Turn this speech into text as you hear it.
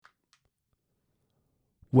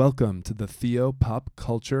Welcome to the Theo Pop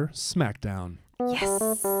Culture Smackdown. Yes.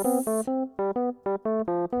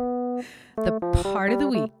 The part of the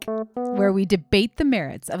week where we debate the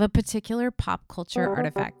merits of a particular pop culture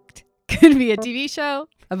artifact. Could be a TV show,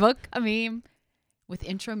 a book, a meme, with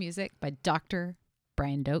intro music by Dr.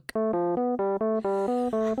 Brian Doak.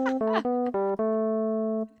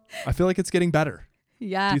 I feel like it's getting better.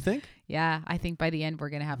 Yeah. Do you think? Yeah. I think by the end we're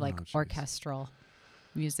going to have geez. orchestral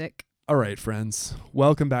music. All right, friends.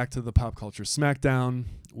 Welcome back to the Pop Culture Smackdown.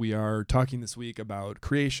 We are talking this week about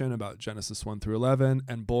creation, about Genesis 1 through 11.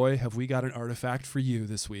 And boy, have we got an artifact for you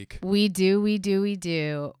this week. We do.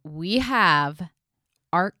 We have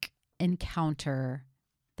Ark Encounter,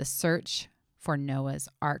 the search for Noah's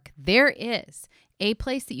Ark. There is a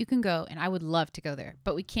place that you can go, and I would love to go there,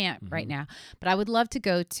 but we can't right now. But I would love to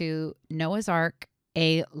go to Noah's Ark,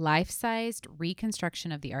 a life-sized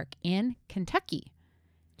reconstruction of the Ark in Kentucky.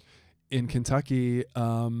 In Kentucky,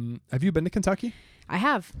 have you been to Kentucky? I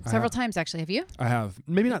have several times, actually. Have you? I have.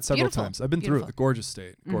 Maybe not several times. I've been through it. Gorgeous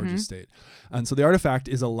state. And so the artifact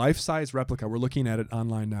is a life-size replica. We're looking at it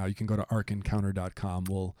online now. You can go to arkencounter.com.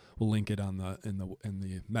 We'll link it on in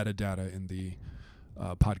the metadata in the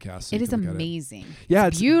podcast. So it is amazing. Yeah,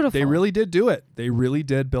 it's beautiful. They really did do it. They really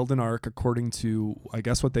did build an ark according to, I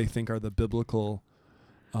guess, what they think are the biblical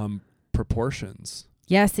proportions.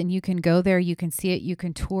 Yes, and you can go there, you can see it, you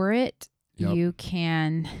can tour it, Yep. you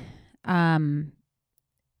can,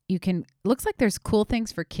 looks like there's cool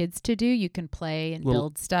things for kids to do. You can play and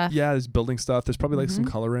build stuff. Yeah, there's building stuff. There's probably like some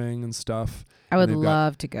coloring and stuff. I would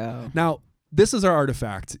love to go. Now, this is our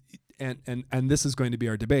artifact. And this is going to be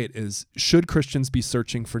our debate is, should Christians be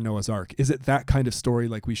searching for Noah's Ark? Is it that kind of story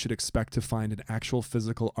like we should expect to find an actual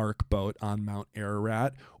physical ark boat on Mount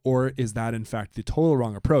Ararat? Or is that in fact the total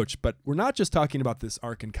wrong approach? But we're not just talking about this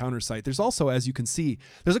Ark Encounter site. There's also, as you can see,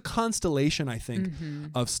 there's a constellation, I think,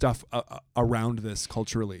 of stuff around this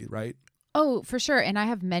culturally, right? Oh, for sure. And I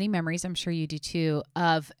have many memories, I'm sure you do too,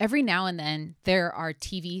 of every now and then there are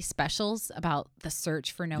TV specials about the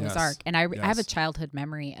search for Noah's Ark. And I have a childhood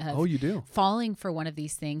memory of falling for one of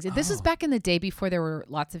these things. This was back in the day before there were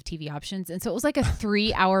lots of TV options. And so it was like a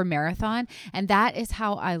 3-hour marathon. And that is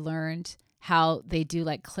how I learned how they do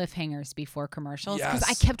like cliffhangers before commercials. Because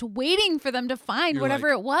I kept waiting for them to find whatever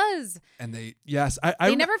it was. And they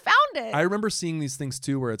never found it. I remember seeing these things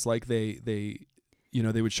too, where it's like they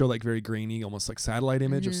would show like very grainy, almost like satellite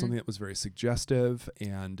image of something that was very suggestive.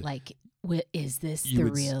 And like, is this the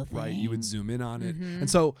real thing? Right. You would zoom in on it. And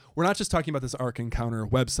so we're not just talking about this Ark Encounter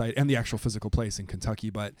website and the actual physical place in Kentucky,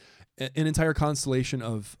 but an entire constellation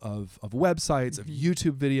of websites, of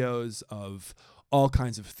YouTube videos, of all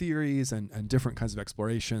kinds of theories and different kinds of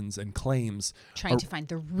explorations and claims. Trying to find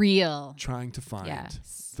the real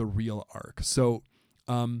Ark. So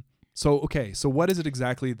what is it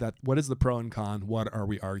exactly what is the pro and con? What are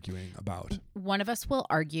we arguing about? One of us will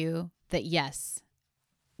argue that yes,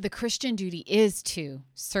 the Christian duty is to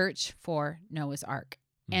search for Noah's Ark.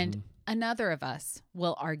 And another of us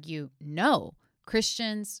will argue, no,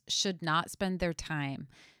 Christians should not spend their time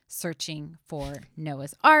searching for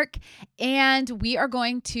Noah's Ark. And we are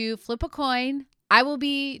going to flip a coin. I will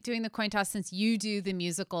be doing the coin toss since you do the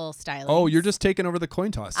musical styling. Oh, you're just taking over the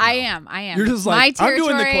coin toss now. I am. You're just like, I'm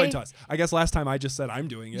doing the coin toss. I guess last time I just said I'm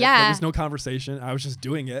doing it. Yeah. There was no conversation. I was just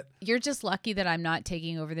doing it. You're just lucky that I'm not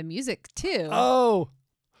taking over the music too. Oh,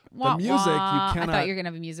 the music, you cannot. I thought you were going to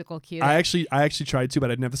have a musical cue. I actually tried to,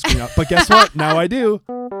 but I didn't have the screen up. But guess what? Now I do.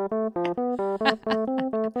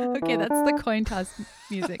 Okay, that's the coin toss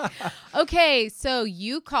music. Okay, so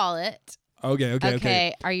you call it.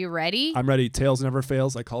 Okay. Are you ready? I'm ready. Tails never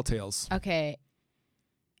fails. I call tails. Okay.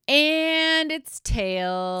 And it's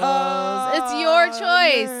tails. It's your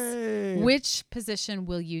choice. Yay. Which position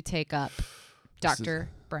will you take up, Dr.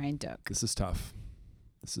 Brian Doak? This is tough.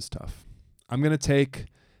 I'm going to take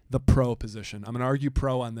the pro position. I'm going to argue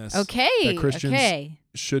pro on this. Okay. That Christians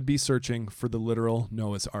should be searching for the literal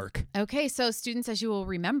Noah's Ark. Okay, so students, as you will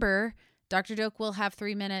remember, Dr. Doak will have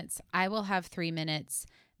 3 minutes. I will have 3 minutes.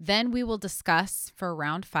 Then we will discuss for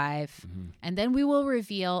round 5, and then we will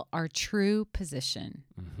reveal our true position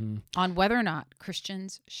on whether or not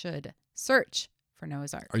Christians should search for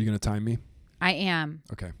Noah's Ark. Are you going to time me? I am.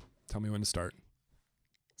 Okay. Tell me when to start.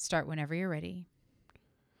 Start whenever you're ready.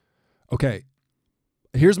 Okay.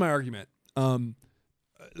 Here's my argument. Okay.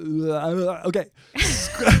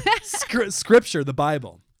 Scripture, the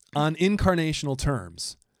Bible, on incarnational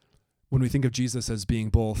terms, when we think of Jesus as being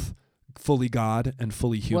both fully God and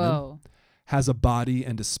fully human, has a body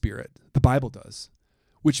and a spirit. The Bible does.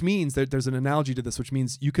 Which means that there's an analogy to this, which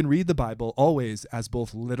means you can read the Bible always as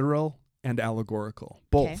both literal and allegorical.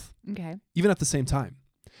 Both. Okay. Even at the same time.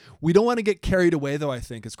 We don't want to get carried away, though, I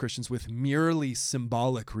think, as Christians, with merely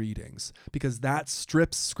symbolic readings, because that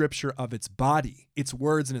strips Scripture of its body, its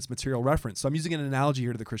words, and its material reference. So I'm using an analogy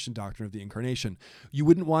here to the Christian doctrine of the incarnation. You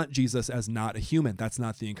wouldn't want Jesus as not a human. That's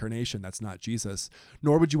not the incarnation. That's not Jesus.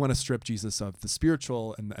 Nor would you want to strip Jesus of the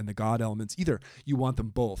spiritual and the God elements either. You want them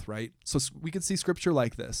both, right? So we can see Scripture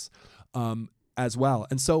like this as well.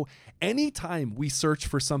 And so anytime we search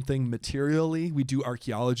for something materially, we do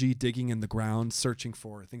archaeology, digging in the ground, searching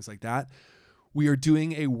for things like that, we are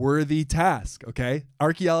doing a worthy task, okay?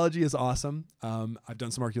 Archaeology is awesome. I've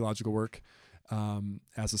done some archaeological work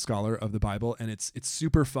as a scholar of the Bible, and it's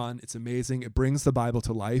super fun. It's amazing. It brings the Bible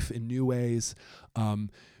to life in new ways.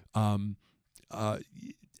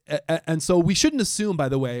 And so we shouldn't assume, by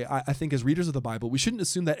the way, I think as readers of the Bible, we shouldn't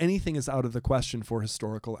assume that anything is out of the question for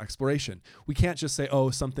historical exploration. We can't just say, oh,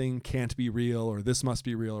 something can't be real or this must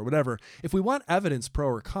be real or whatever. If we want evidence, pro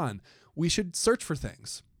or con, we should search for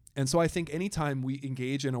things. And so I think anytime we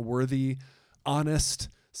engage in a worthy, honest,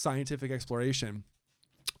 scientific exploration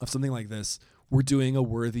of something like this, we're doing a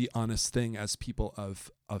worthy, honest thing as people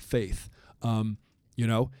of faith. You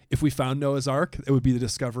know, if we found Noah's Ark, it would be the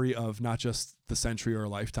discovery of not just the century or a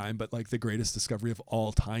lifetime, but like the greatest discovery of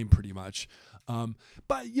all time, pretty much.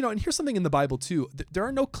 But, you know, and here's something in the Bible too. There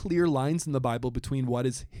are no clear lines in the Bible between what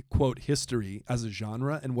is, quote, history as a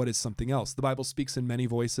genre and what is something else. The Bible speaks in many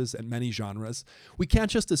voices and many genres. We can't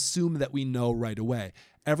just assume that we know right away.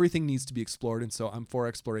 Everything needs to be explored. And so I'm for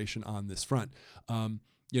exploration on this front.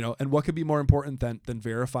 You know, and what could be more important than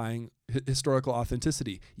verifying historical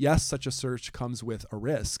authenticity? Yes, such a search comes with a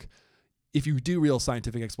risk. If you do real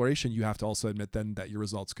scientific exploration, you have to also admit then that your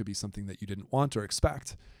results could be something that you didn't want or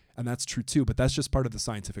expect. And that's true too, but that's just part of the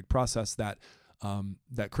scientific process that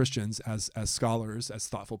that Christians as scholars, as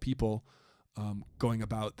thoughtful people going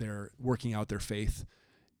about working out their faith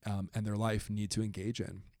and their life need to engage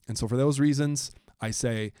in. And so for those reasons, I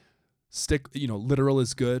say literal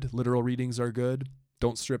is good. Literal readings are good.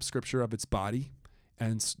 Don't strip Scripture of its body,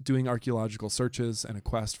 and doing archaeological searches and a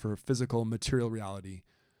quest for physical material reality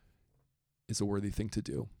is a worthy thing to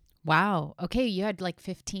do. Wow. Okay. You had like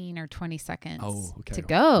 15 or 20 seconds to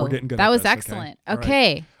go. We're getting good. That was excellent.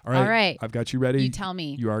 Okay. All right. I've got you ready. You tell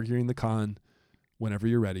me. You're arguing the con. Whenever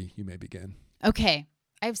you're ready, you may begin. Okay.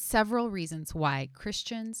 I have several reasons why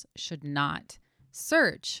Christians should not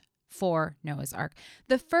search for Noah's Ark.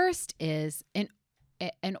 The first is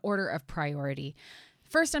an order of priority.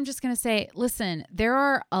 First, I'm just going to say, listen, there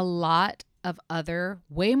are a lot of other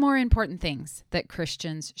way more important things that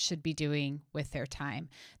Christians should be doing with their time.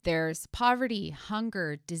 There's poverty,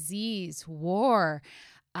 hunger, disease, war.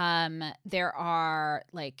 There are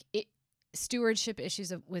stewardship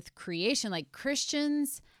issues with creation. Like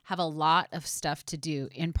Christians have a lot of stuff to do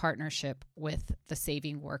in partnership with the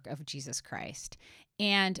saving work of Jesus Christ.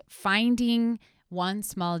 And finding one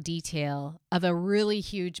small detail of a really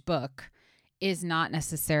huge book is not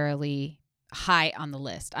necessarily high on the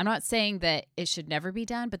list. I'm not saying that it should never be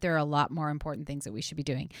done, but there are a lot more important things that we should be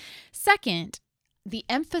doing. Second, the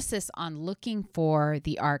emphasis on looking for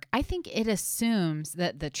the ark, I think it assumes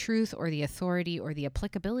that the truth or the authority or the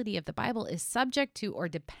applicability of the Bible is subject to or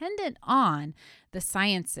dependent on the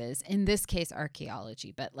sciences, in this case,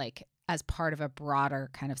 archaeology, but as part of a broader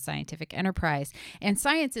kind of scientific enterprise. And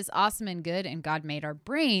science is awesome and good, and God made our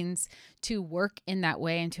brains to work in that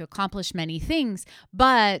way and to accomplish many things.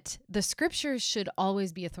 But the Scriptures should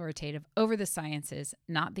always be authoritative over the sciences,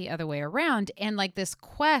 not the other way around. And this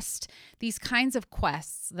quest, these kinds of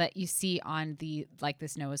quests that you see on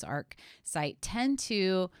this Noah's Ark site tend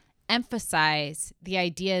to emphasize the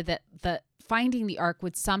idea that finding the ark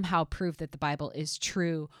would somehow prove that the Bible is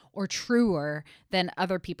true or truer than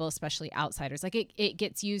other people, especially outsiders. It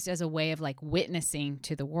gets used as a way of witnessing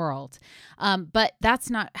to the world. But that's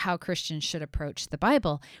not how Christians should approach the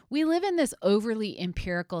Bible. We live in this overly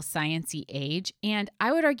empirical, sciencey age, and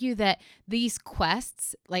I would argue that these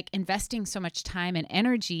quests, investing so much time and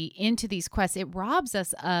energy into these quests, it robs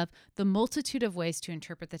us of the multitude of ways to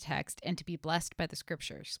interpret the text and to be blessed by the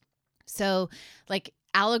Scriptures. So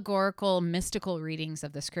allegorical, mystical readings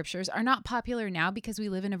of the Scriptures are not popular now because we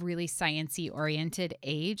live in a really sciencey oriented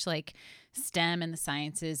age. STEM and the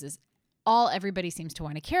sciences is all everybody seems to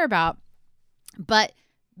want to care about. But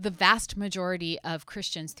the vast majority of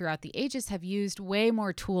Christians throughout the ages have used way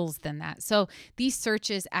more tools than that. So these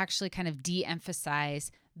searches actually kind of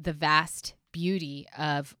de-emphasize the vast beauty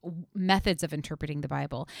of methods of interpreting the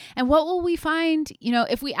Bible. And what will we find,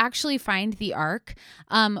 if we actually find the ark,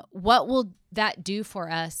 what will that do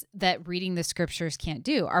for us that reading the Scriptures can't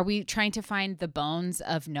do? Are we trying to find the bones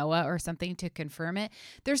of Noah or something to confirm it?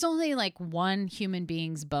 There's only one human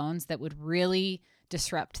being's bones that would really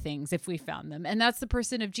disrupt things if we found them. And that's the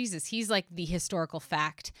person of Jesus. He's like the historical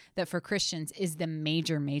fact that for Christians is the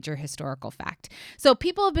major historical fact. So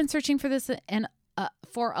people have been searching for this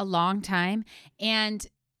for a long time. And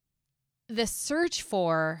the search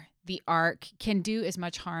for the ark can do as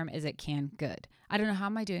much harm as it can good. I don't know. How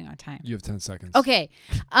am I doing on time? You have 10 seconds. Okay.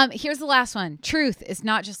 Here's the last one. Truth is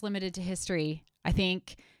not just limited to history. I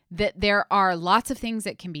think that there are lots of things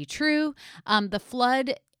that can be true. The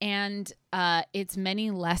flood and its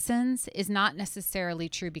many lessons is not necessarily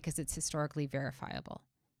true because it's historically verifiable.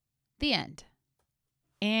 The end.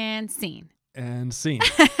 And scene. And scene.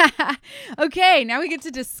 Okay, now we get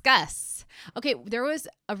to discuss. Okay, there was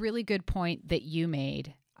a really good point that you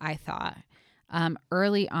made, I thought,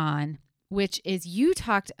 early on, which is you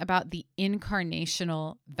talked about the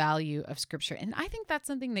incarnational value of Scripture. And I think that's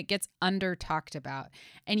something that gets under-talked about.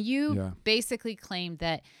 And you basically claimed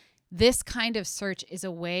that this kind of search is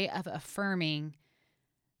a way of affirming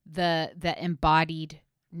the embodied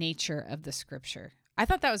nature of the Scripture. I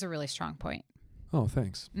thought that was a really strong point. Oh,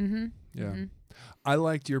 thanks. Mm-hmm. Yeah. Mm-hmm. I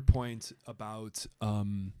liked your point about,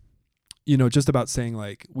 just about saying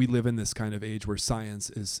like we live in this kind of age where science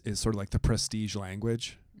is sort of like the prestige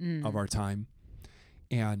language of our time.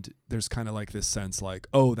 And there's kind of like this sense like,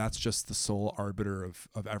 oh, that's just the sole arbiter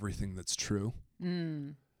of everything that's true.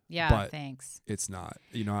 Yeah, but thanks. It's not,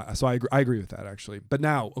 so I agree with that actually. But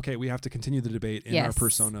now, okay, we have to continue the debate in our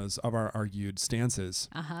personas of our argued stances.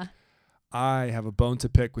 Uh-huh. I have a bone to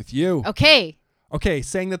pick with you. Okay,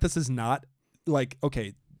 saying that this is not like,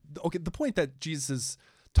 okay, the point that Jesus is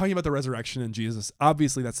talking about the resurrection and Jesus,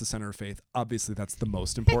 obviously that's the center of faith. Obviously that's the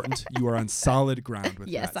most important. You are on solid ground with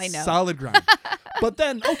that. Yes, I know. Solid ground. But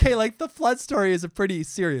then, okay, like the flood story is a pretty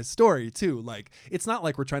serious story too. Like it's not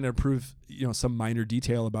like we're trying to improve, some minor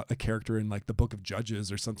detail about a character in like the book of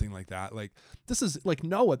Judges or something like that. Like this is like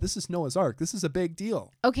Noah. This is Noah's Ark. This is a big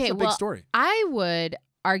deal. Okay, it's a big story. I would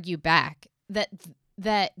argue back that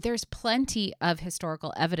there's plenty of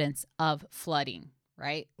historical evidence of flooding,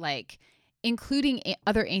 right? Like including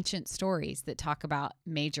other ancient stories that talk about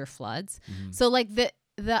major floods. Mm-hmm. So like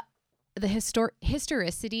the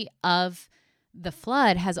historicity of the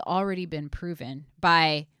flood has already been proven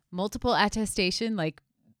by multiple attestation, like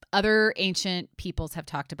other ancient peoples have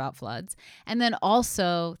talked about floods, and then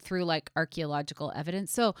also through like archaeological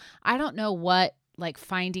evidence. So I don't know what like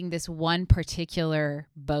finding this one particular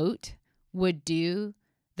boat would do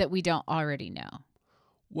that we don't already know.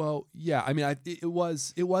 Well, yeah, I mean, it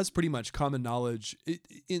was pretty much common knowledge,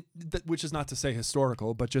 which is not to say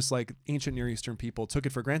historical, but just like ancient Near Eastern people took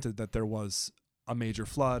it for granted that there was a major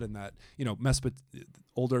flood and that,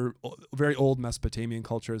 very old Mesopotamian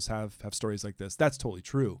cultures have stories like this. That's totally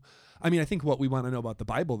true. I mean, I think what we want to know about the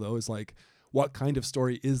Bible, though, is like, what kind of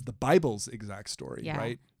story is the Bible's exact story,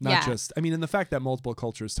 right? Not just, and the fact that multiple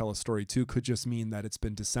cultures tell a story too could just mean that it's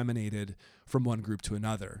been disseminated from one group to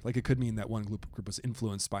another. Like it could mean that one group was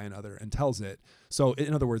influenced by another and tells it. So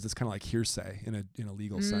in other words, it's kind of like hearsay in a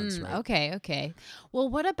legal sense, right? Okay. Well,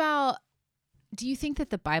 what about, do you think that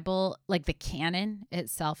the Bible, like the canon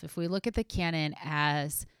itself, if we look at the canon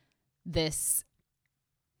as this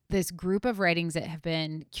group of writings that have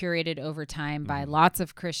been curated over time by lots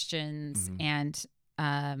of Christians, and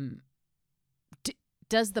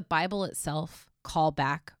does the Bible itself call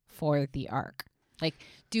back for the ark? Like,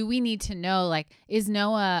 do we need to know, like, is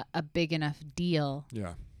Noah a big enough deal?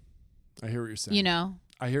 Yeah, I hear what you're saying.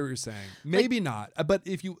 I hear what you're saying. Maybe not, but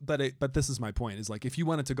but this is my point, is like if you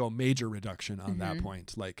wanted to go major reduction on that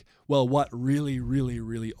point, like, well, what really, really,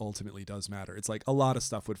 really ultimately does matter? It's like a lot of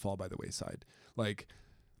stuff would fall by the wayside. Like,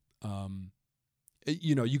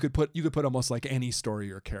 you could put almost like any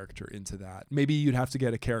story or character into that. Maybe you'd have to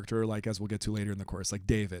get a character like, as we'll get to later in the course, like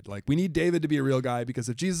David. Like we need David to be a real guy because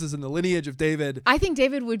if Jesus is in the lineage of David, I think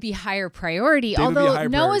David would be higher priority. Although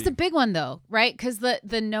Noah's a big one though, right? Because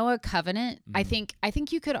the Noah covenant, I think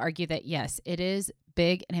you could argue that yes, it is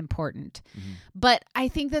big and important. But I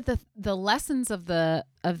think that the lessons of the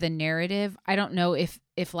narrative, I don't know if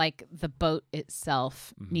like the boat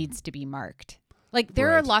itself needs to be marked. Like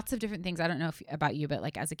there are lots of different things. I don't know about you, but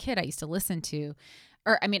like as a kid, I used to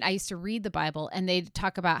I used to read the Bible and they'd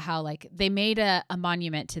talk about how like they made a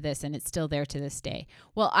monument to this and it's still there to this day.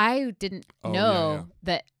 Well, I didn't know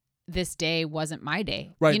that this day wasn't my day.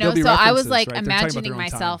 Right. So I was like imagining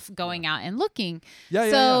myself going out and looking.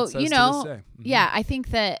 So, I think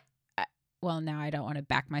that, well, now I don't want to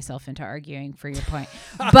back myself into arguing for your point,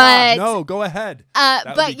 but no, go ahead. But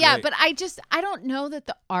I don't know that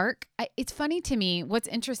the ark, it's funny to me. What's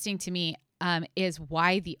interesting to me, is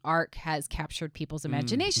why the ark has captured people's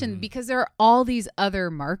imagination, because there are all these other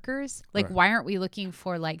markers. Like, why aren't we looking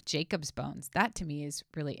for like Jacob's bones? That to me is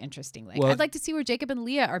really interesting. Like, I'd like to see where Jacob and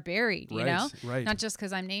Leah are buried, you know? Right. Not just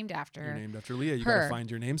because I'm named after You're named after Leah. You got to find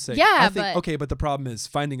your namesake. Yeah, but the problem is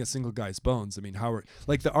finding a single guy's bones. I mean,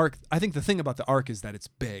 like the ark, I think the thing about the ark is that it's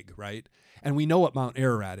big, right? And we know what Mount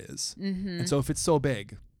Ararat is. And so if it's so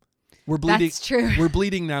big, we're bleeding. That's true. We're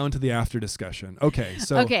bleeding now into the after discussion. Okay,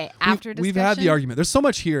 so after discussion. We've had the argument. There's so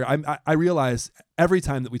much here. I realize every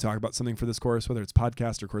time that we talk about something for this course, whether it's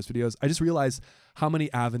podcast or course videos, I just realize how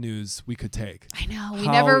many avenues we could take. I know. We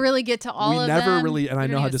never really get to all of them. We never really, and I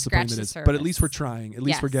know how disappointing it is, but at least we're trying. At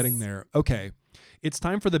least we're getting there. Okay, it's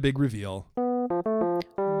time for the big reveal.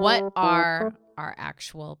 What are our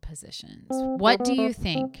actual positions? What do you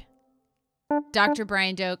think? Dr.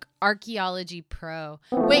 Brian Doak, Archaeology Pro.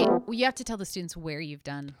 Wait, you have to tell the students where you've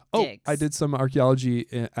done digs. I did some archaeology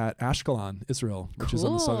at Ashkelon, Israel, which is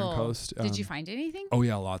on the southern coast. Did you find anything? Oh,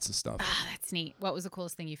 yeah, lots of stuff. That's neat. What was the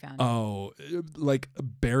coolest thing you found? Oh, like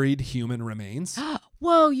buried human remains.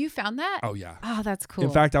 Whoa, you found that? Oh, yeah. Oh, that's cool.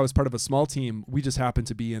 In fact, I was part of a small team. We just happened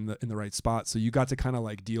to be in the right spot. So you got to kind of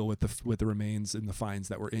like deal with the remains and the finds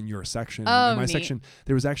that were in your section. In my section,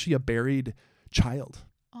 there was actually a buried child.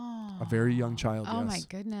 A very young child. Oh, my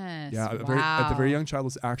goodness. Yeah, the very young child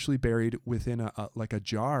was actually buried within a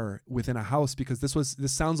jar within a house, because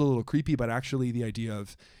this sounds a little creepy, but actually the idea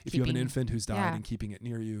of if you have an infant who's died and keeping it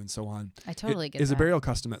near you and so on, I totally get is that. a burial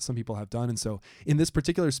custom that some people have done. And so in this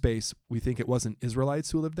particular space, we think it wasn't Israelites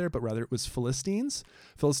who lived there, but rather it was Philistines.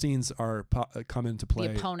 Philistines are come into play.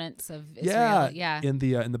 The opponents of Israel. Yeah. In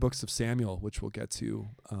the books of Samuel, which we'll get to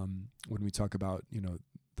when we talk about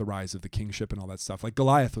the rise of the kingship and all that stuff. Like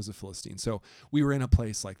Goliath was a Philistine. So we were in a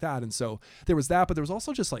place like that. And so there was that, but there was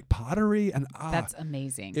also just like pottery and that's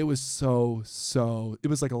amazing. It was it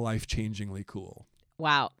was like a life-changingly cool.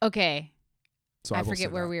 Wow. Okay. So I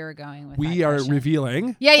forget where we were going with we are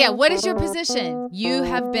revealing. Yeah. What is your position? You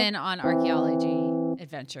have been on archaeology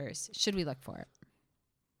adventures. Should we look for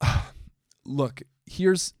it? Look,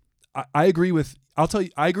 I agree with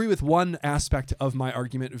I agree with one aspect of my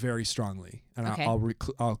argument very strongly, and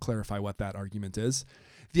I'll clarify what that argument is.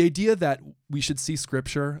 The idea that we should see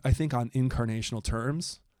Scripture, I think, on incarnational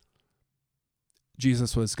terms.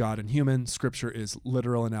 Jesus was God and human. Scripture is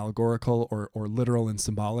literal and allegorical, or literal and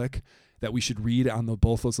symbolic. That we should read on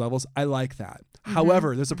both those levels. I like that.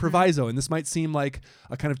 However, there's a proviso, and this might seem like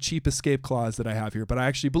a kind of cheap escape clause that I have here, but I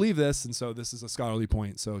actually believe this, and so this is a scholarly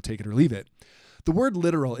point. So take it or leave it. The word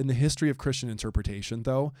literal in the history of Christian interpretation,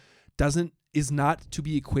 though, is not to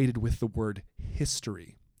be equated with the word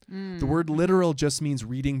history. The word literal just means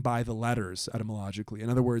reading by the letters etymologically. In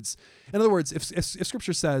other words, if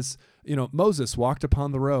Scripture says, Moses walked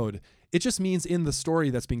upon the road, it just means in the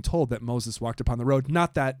story that's being told that Moses walked upon the road,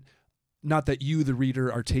 not that you, the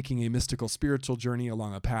reader, are taking a mystical spiritual journey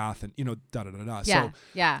along a path and Yeah. So,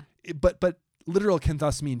 yeah. But literal can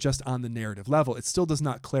thus mean just on the narrative level. It still does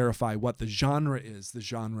not clarify what the genre is, the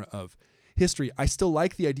genre of history. I still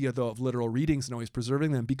like the idea, though, of literal readings and always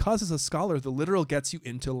preserving them, because as a scholar, the literal gets you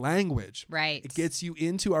into language. Right. It gets you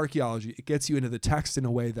into archaeology. It gets you into the text in a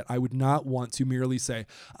way that I would not want to merely say,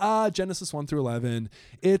 Genesis 1 through 11.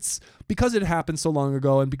 It's because it happened so long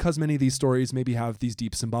ago, and because many of these stories maybe have these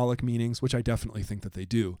deep symbolic meanings, which I definitely think that they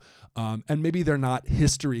do. And maybe they're not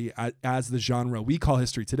history as the genre we call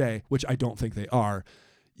history today, which I don't think they are.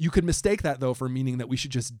 You could mistake that, though, for meaning that we should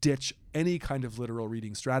just ditch any kind of literal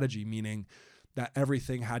reading strategy, meaning that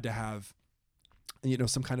everything had to have,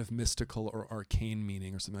 some kind of mystical or arcane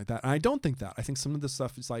meaning or something like that. And I don't think that. I think some of this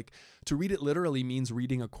stuff is like, to read it literally means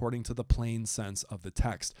reading according to the plain sense of the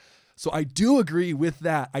text. So I do agree with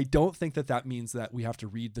that. I don't think that means that we have to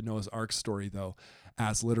read the Noah's Ark story, though,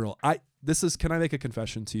 as literal. Can I make a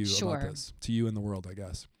confession to you about this? To you and the world, I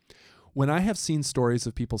guess. When I have seen stories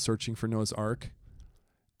of people searching for Noah's Ark,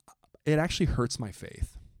 it actually hurts my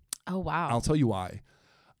faith. Oh, wow. I'll tell you why.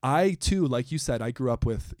 I, too, like you said, I grew up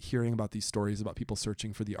with hearing about these stories about people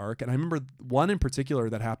searching for the Ark. And I remember one in particular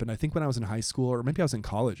that happened, I think when I was in high school, or maybe I was in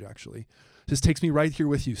college, actually. Just takes me right here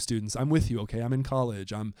with you, students. I'm with you, okay? I'm in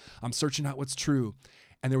college. I'm searching out what's true.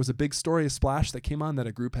 And there was a big story, a splash that came on that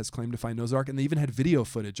a group has claimed to find Noah's Ark. And they even had video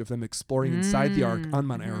footage of them exploring inside the Ark on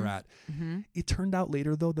Mount Ararat. It turned out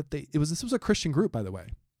later, though, that this was a Christian group, by the way.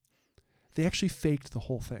 They actually faked the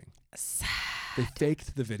whole thing. Sad. They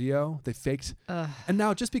faked the video. They faked. And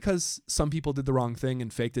now, just because some people did the wrong thing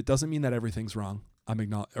and faked it doesn't mean that everything's wrong.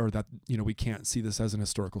 Or that we can't see this as an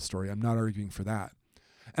historical story. I'm not arguing for that.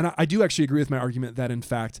 And I do actually agree with my argument that, in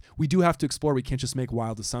fact, we do have to explore. We can't just make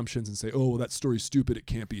wild assumptions and say, oh, well, that story's stupid. It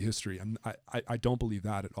can't be history. I don't believe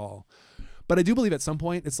that at all. But I do believe at some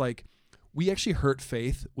point it's like we actually hurt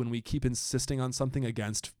faith when we keep insisting on something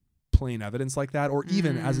against plain evidence like that, or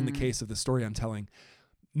even as in the case of the story I'm telling,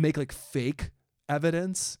 make like fake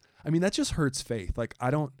evidence. I mean, that just hurts faith. Like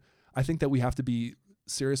I think that we have to be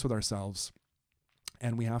serious with ourselves,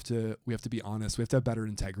 and we have to be honest. We have to have better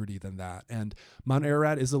integrity than that. And Mount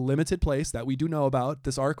Ararat is a limited place that we do know about.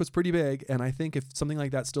 This ark was pretty big, and I think if something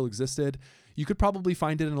like that still existed, you could probably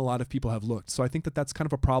find it, and a lot of people have looked. So I think that that's kind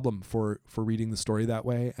of a problem for reading the story that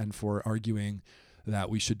way, and for arguing that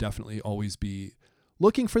we should definitely always be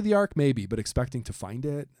looking for the ark, maybe, but expecting to find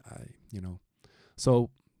it. So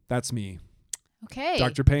that's me. Okay.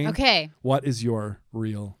 Dr. Payne. Okay. What is your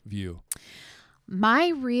real view? My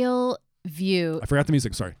real view. I forgot the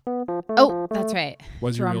music. Sorry. Oh, that's right.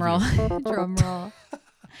 What's your real view? Drum roll.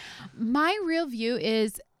 My real view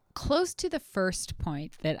is close to the first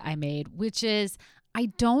point that I made, which is I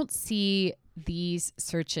don't see these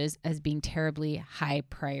searches as being terribly high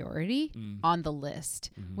priority on the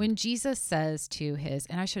list. Mm-hmm. When Jesus says to his,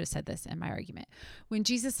 and I should have said this in my argument, when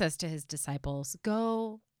Jesus says to his disciples,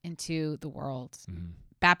 go into the world,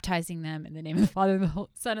 baptizing them in the name of the Father, the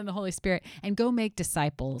Son, and the Holy Spirit, and go make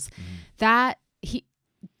disciples. That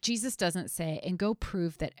Jesus doesn't say, and go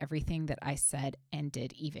prove that everything that I said and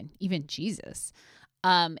did, even Jesus,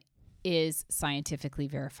 is scientifically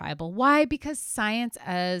verifiable. Why? Because science,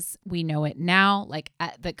 as we know it now, like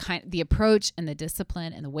the approach and the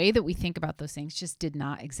discipline and the way that we think about those things, just did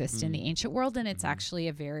not exist in the ancient world, and it's actually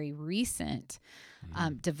a very recent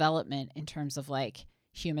development in terms of like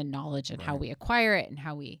human knowledge and how we acquire it and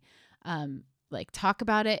how we like talk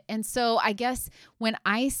about it. And so I guess when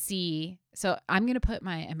I see, so I'm going to put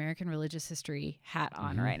my American religious history hat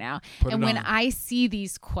on right now. And when I see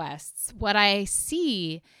these quests, what I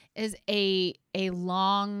see is a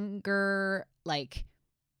longer, like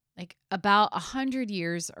about 100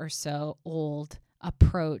 years or so old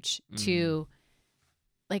approach to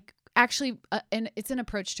like, actually, and it's an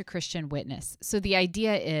approach to Christian witness. So the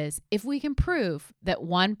idea is if we can prove that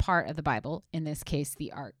one part of the Bible, in this case,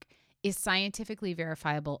 the Ark, is scientifically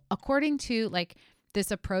verifiable according to like this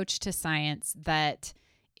approach to science that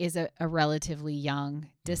is a relatively young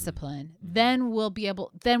discipline, then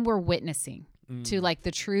we're witnessing to like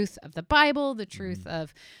the truth of the Bible, the truth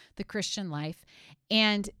of the Christian life.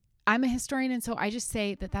 And I'm a historian, and so I just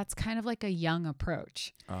say that that's kind of like a young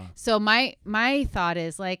approach. So my thought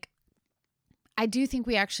is like, I do think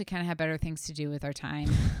we actually kind of have better things to do with our time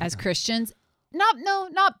as Christians.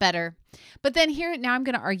 Not better. But then now I'm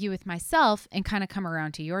going to argue with myself and kind of come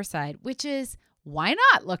around to your side, which is why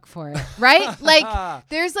not look for it, right? Like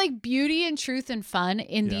there's like beauty and truth and fun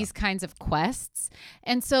in these kinds of quests.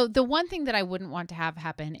 And so the one thing that I wouldn't want to have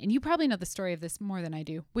happen, and you probably know the story of this more than I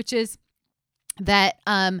do, which is that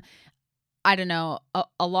I don't know,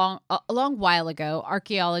 a long while ago,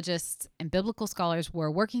 archaeologists and biblical scholars were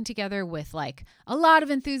working together with like a lot of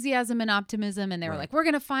enthusiasm and optimism. And they were like, we're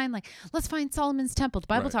going to find let's find Solomon's temple. The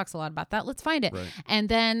Bible talks a lot about that. Let's find it. Right. And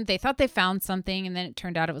then they thought they found something. And then it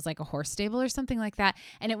turned out it was like a horse stable or something like that.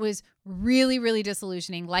 And it was really, really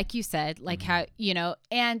disillusioning. Like you said, like how,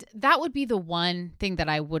 and that would be the one thing that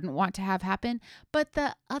I wouldn't want to have happen. But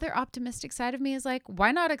the other optimistic side of me is like,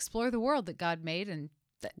 why not explore the world that God made and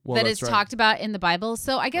that is talked about in the Bible.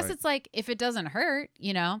 So I guess it's like, if it doesn't hurt,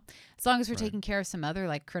 as long as we're taking care of some other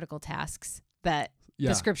like critical tasks that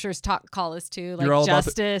the scriptures call us to, like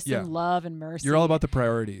justice and love and mercy. You're all about the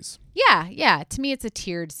priorities. Yeah. To me, it's a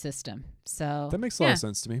tiered system. So that makes a lot of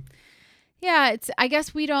sense to me. Yeah. I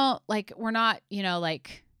guess we're not,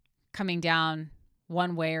 like coming down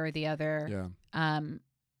one way or the other. Yeah.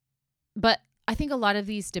 But I think a lot of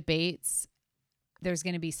these debates, there's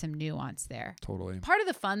going to be some nuance there. Totally. Part of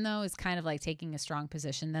the fun, though, is kind of like taking a strong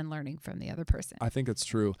position, then learning from the other person. I think it's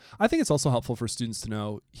true. I think it's also helpful for students to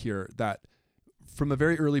know here that from a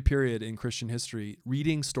very early period in Christian history,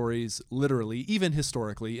 reading stories literally, even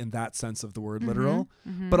historically in that sense of the word literal,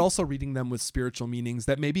 but also reading them with spiritual meanings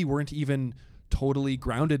that maybe weren't even totally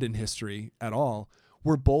grounded in history at all,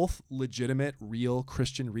 were both legitimate, real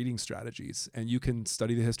Christian reading strategies. And you can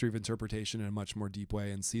study the history of interpretation in a much more deep way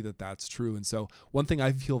and see that that's true. And so one thing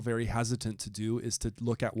I feel very hesitant to do is to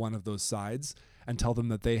look at one of those sides and tell them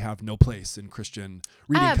that they have no place in Christian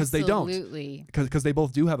reading, because they don't. Because they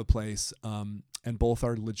both do have a place, and both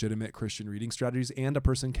are legitimate Christian reading strategies, and a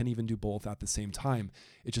person can even do both at the same time.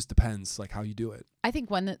 It just depends like how you do it. I think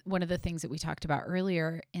one of the things that we talked about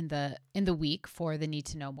earlier in the week for the Need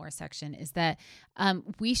to Know More section is that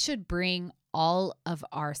we should bring all of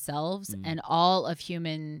ourselves and all of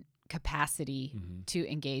human capacity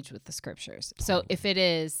to engage with the scriptures. Totally. So if it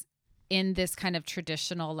is in this kind of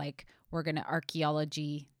traditional, like we're going to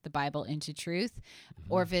archaeology the Bible into truth,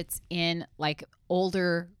 or if it's in like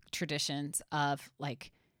older traditions of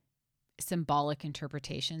like symbolic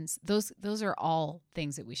interpretations. Those are all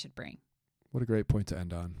things that we should bring. What a great point to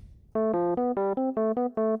end on.